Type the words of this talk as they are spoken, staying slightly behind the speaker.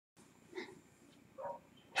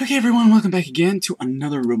Okay everyone, welcome back again to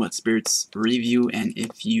another Robot Spirits review, and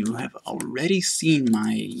if you have already seen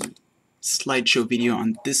my slideshow video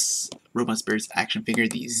on this Robot Spirits action figure,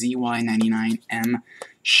 the ZY-99M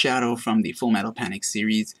Shadow from the Full Metal Panic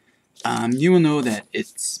series, you will know that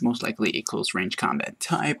it's most likely a close range combat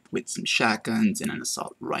type with some shotguns and an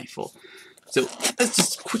assault rifle. So let's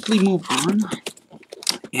just quickly move on,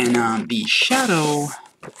 and the Shadow,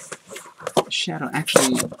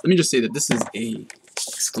 actually, let me just say that this is a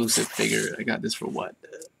exclusive figure. I got this for what?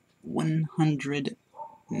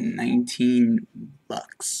 119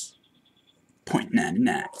 bucks.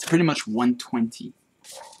 0.99. It's pretty much 120.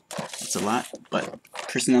 That's a lot, but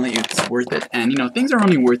personally it's worth it. And you know, things are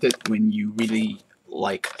only worth it when you really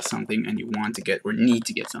like something and you want to get or need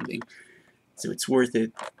to get something. So it's worth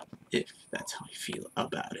it if that's how you feel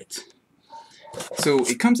about it. So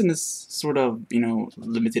it comes in this sort of, you know,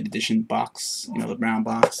 limited edition box, you know, the brown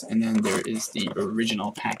box, and then there is the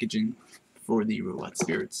original packaging for the Robot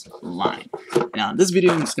Spirits line. Now in this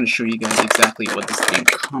video I'm just going to show you guys exactly what this thing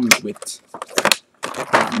comes with.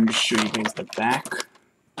 Let me show you guys the back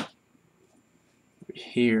right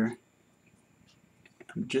here.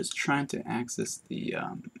 I'm just trying to access the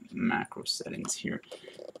macro settings here.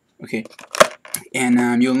 Okay,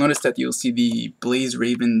 and you'll notice that you'll see the Blaze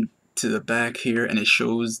Raven to the back here, and it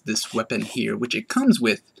shows this weapon here, which it comes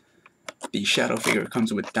with. The Shadow figure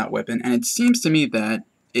comes with that weapon, and it seems to me that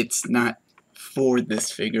it's not for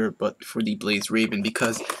this figure but for the Blaze Raven,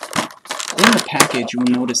 because in the package you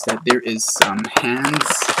will notice that there is some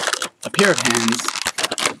hands, a pair of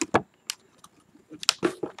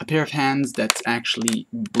hands that's actually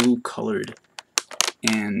blue colored,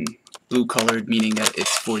 and blue colored meaning that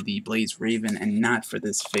it's for the Blaze Raven and not for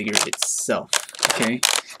this figure itself. Okay,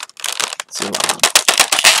 so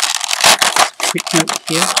quick note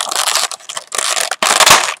here.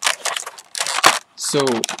 So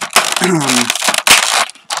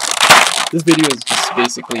this video is just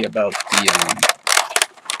basically about the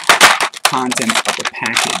content of the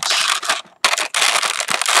package.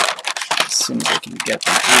 As soon as I can get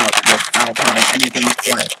them out without having anything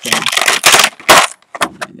flat.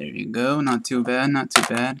 There you go. Not too bad. Not too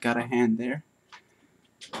bad. Got a hand there.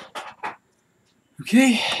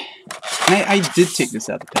 Okay. I did take this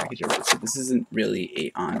out of the package already, so this isn't really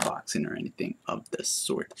a unboxing or anything of the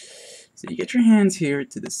sort. So you get your hands here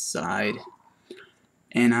to the side,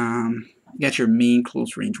 and you got your main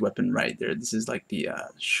close range weapon right there. This is like the I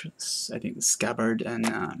think the scabbard, and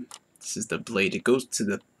this is the blade. It goes to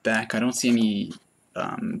the back. I don't see any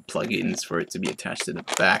plug-ins for it to be attached to the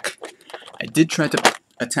back. I did try to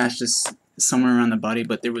attach this somewhere around the body,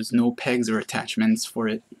 but there was no pegs or attachments for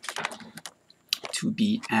it to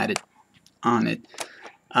be added on it.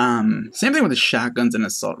 Same thing with the shotguns and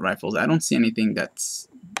assault rifles. I don't see anything that's,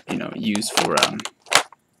 you know, used for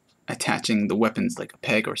attaching the weapons like a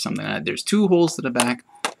peg or something like that. There's two holes to the back,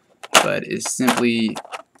 but it's simply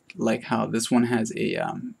like how this one has a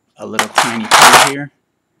little tiny hole here.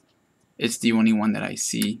 It's the only one that I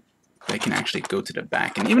see that can actually go to the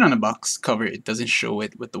back, and even on the box cover it doesn't show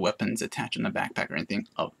it with the weapons attached in the backpack or anything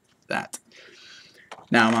of that.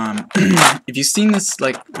 Now, if you've seen this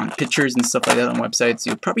like on pictures and stuff like that on websites,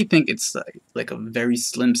 you'll probably think it's like a very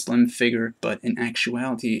slim figure, but in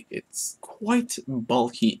actuality, it's quite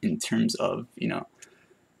bulky in terms of, you know,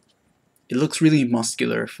 it looks really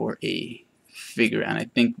muscular for a figure, and I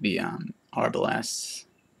think the Arbalest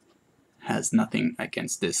has nothing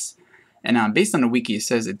against this. And based on the wiki, it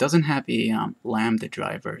says it doesn't have a lambda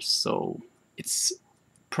driver, so it's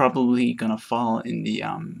probably gonna fall in the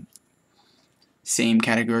same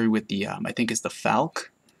category with the I think it's the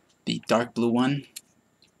Falk, the dark blue one.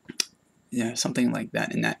 Yeah, something like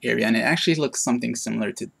that in that area, and it actually looks something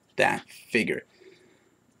similar to that figure.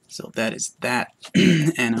 So that is that.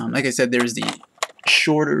 And like I said, there's the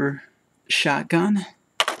shorter shotgun,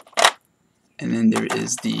 and then there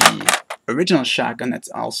is the original shotgun that's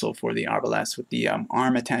also for the Arbalest with the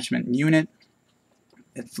arm attachment unit.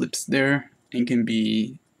 It flips there and can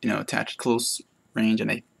be, you know, attached close range,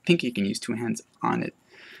 and I think you can use two hands on it.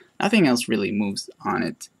 Nothing else really moves on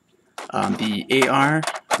it. The AR,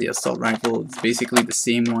 the assault rifle, is basically the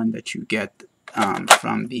same one that you get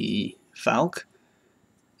from the Falk,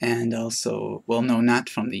 and also, well, no, not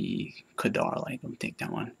from the Kadar. I don't take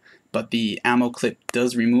that one, but the ammo clip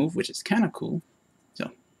does remove, which is kind of cool. So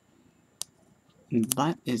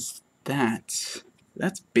that is that.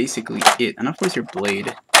 That's basically it, and of course your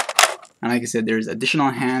blade. And like I said, there's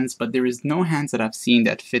additional hands, but there is no hands that I've seen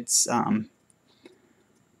that fits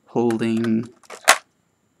holding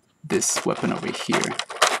this weapon over here.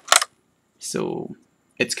 So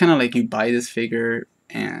it's kind of like you buy this figure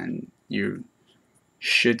and you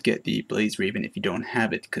should get the Blaze Raven if you don't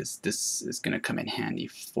have it, because this is going to come in handy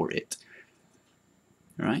for it.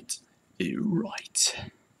 Right? Right.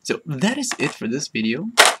 So that is it for this video.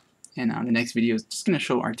 And the next video is just going to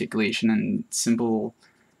show articulation and simple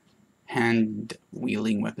hand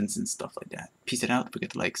wielding weapons and stuff like that. Peace it out. Don't forget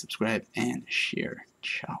to like, subscribe, and share.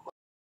 Ciao.